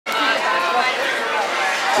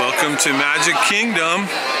Welcome to Magic Kingdom.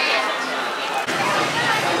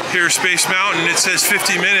 Here's Space Mountain. It says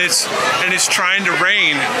 50 minutes and it's trying to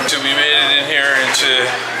rain. So we made it in here into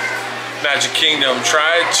Magic Kingdom,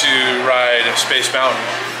 tried to ride Space Mountain.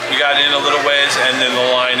 We got in a little ways and then the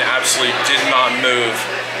line absolutely did not move.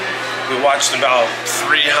 We watched about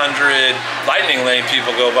 300 Lightning Lane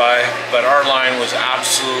people go by, but our line was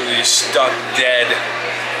absolutely stuck dead.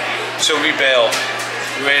 So we bailed.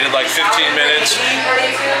 We waited like 15 minutes.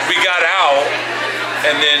 We got out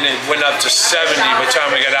and then it went up to 70 by the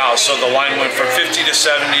time we got out. So the line went from 50 to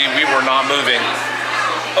 70. We were not moving.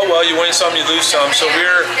 Oh well, you win some, you lose some. So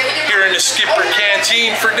we're here in the Skippers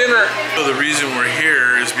Canteen for dinner. So the reason we're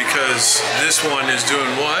here is because this one is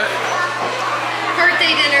doing what?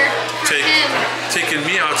 Birthday dinner. Taking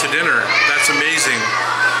me out to dinner. That's amazing.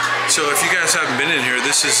 So if you guys haven't been in here,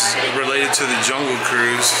 this is related to the Jungle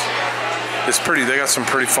Cruise. It's pretty, they got some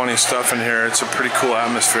pretty funny stuff in here. It's a pretty cool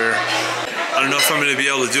atmosphere. I don't know if I'm gonna be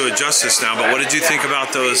able to do it justice now, but what did you think about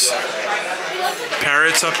those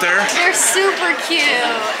parrots up there? They're super cute.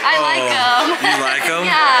 I like them. You like them?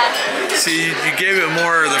 Yeah. See, you gave it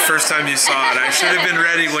more the first time you saw it. I should have been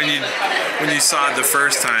ready when you saw it the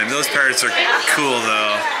first time. Those parrots are cool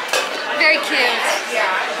though. Very cute.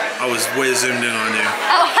 I was way zoomed in on you.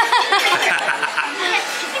 Oh.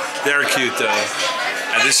 They're cute though.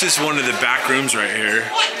 This is one of the back rooms right here.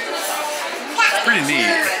 It's pretty neat.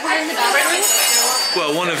 We're in the bathroom?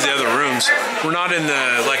 Well, one of the other rooms. We're not in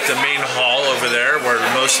the the main hall over there where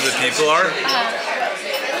most of the people are.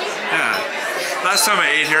 Yeah. Last time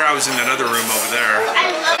I ate here, I was in that other room over there.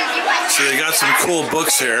 So they got some cool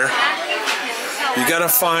books here. You gotta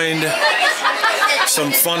find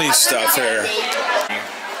some funny stuff here.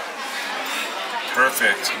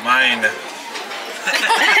 Perfect. Mine.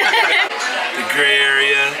 The gray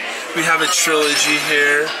area. We have a trilogy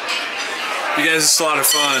here. You guys, it's a lot of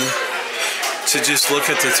fun to just look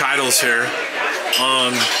at the titles here.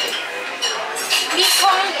 Mekong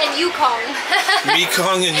and Yukong.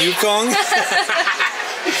 Mekong and Yukong?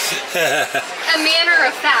 A manner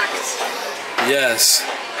of fact. Yes.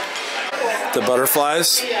 The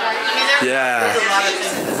butterflies? Yeah.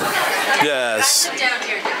 Yes.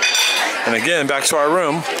 And again, back to our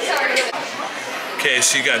room. Okay,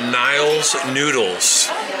 so you got Nile's noodles.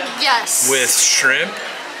 Yes. With shrimp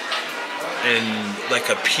and like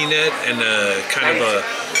a peanut and a kind of a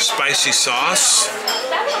spicy sauce.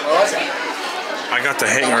 I got the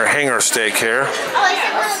hanger steak here.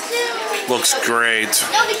 Looks great.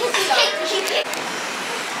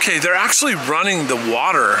 Okay, they're actually running the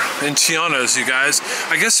water in Tiana's, you guys.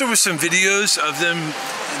 I guess there was some videos of them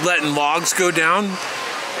letting logs go down,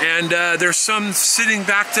 and there's some sitting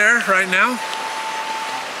back there right now.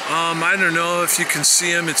 I don't know if you can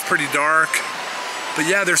see them, it's pretty dark. But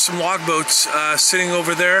yeah, there's some log boats sitting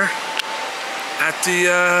over there at the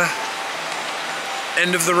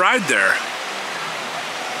end of the ride there.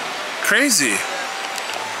 Crazy.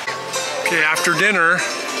 Okay, after dinner,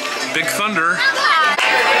 Big Thunder.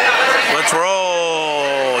 Let's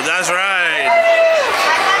roll. That's right.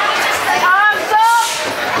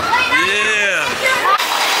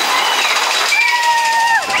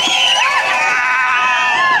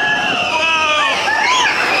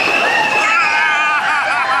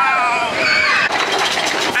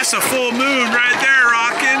 A full moon right there,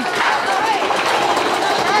 rocking.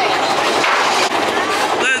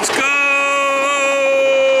 Let's go.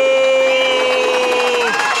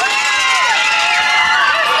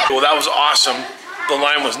 Well, that was awesome. The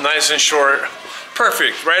line was nice and short.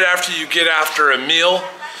 Perfect. Right after you get after a meal,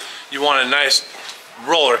 you want a nice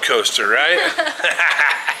roller coaster, right?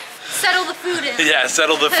 Settle the food in. Yeah,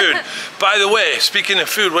 settle the food. By the way, speaking of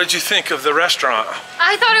food, what did you think of the restaurant?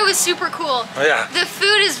 I thought it was super cool. Oh, yeah. The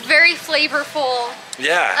food is very flavorful.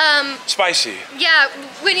 Yeah. Spicy. Yeah,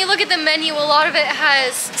 when you look at the menu, a lot of it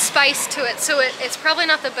has spice to it, so it's probably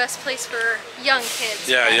not the best place for young kids.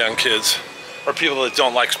 Yeah, young kids. Or people that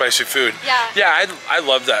don't like spicy food. Yeah. Yeah, I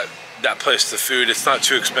love that place, the food. It's not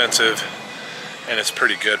too expensive, and it's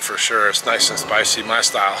pretty good for sure. It's nice and spicy, my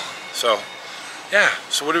style. So, yeah,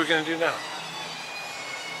 so what are we gonna do now?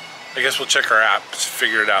 I guess we'll check our app to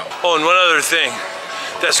figure it out. Oh, and one other thing.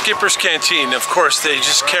 That Skippers Canteen, of course, they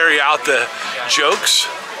just carry out the jokes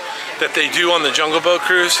that they do on the Jungle Boat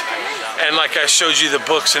cruise. And like I showed you the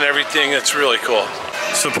books and everything, it's really cool.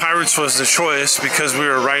 So Pirates was the choice because we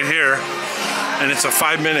were right here. And it's a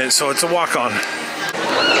 5-minute, so it's a walk-on.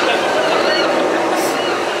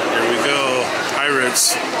 Here we go,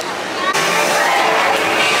 Pirates.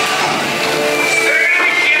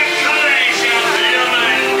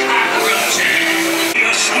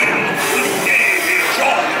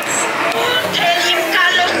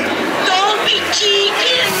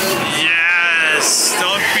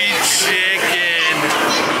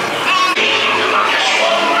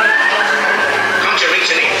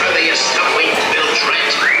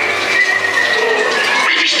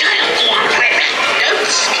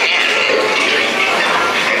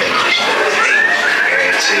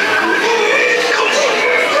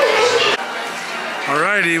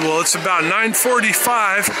 Alrighty, well it's about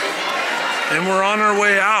 9:45 and we're on our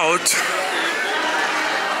way out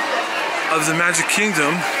of the Magic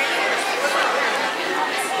Kingdom.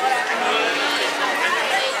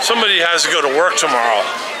 Somebody has to go to work tomorrow,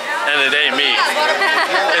 and it ain't me.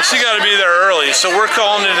 And she got to be there early, so we're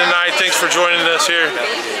calling it a night. Thanks for joining us here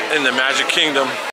in the Magic Kingdom.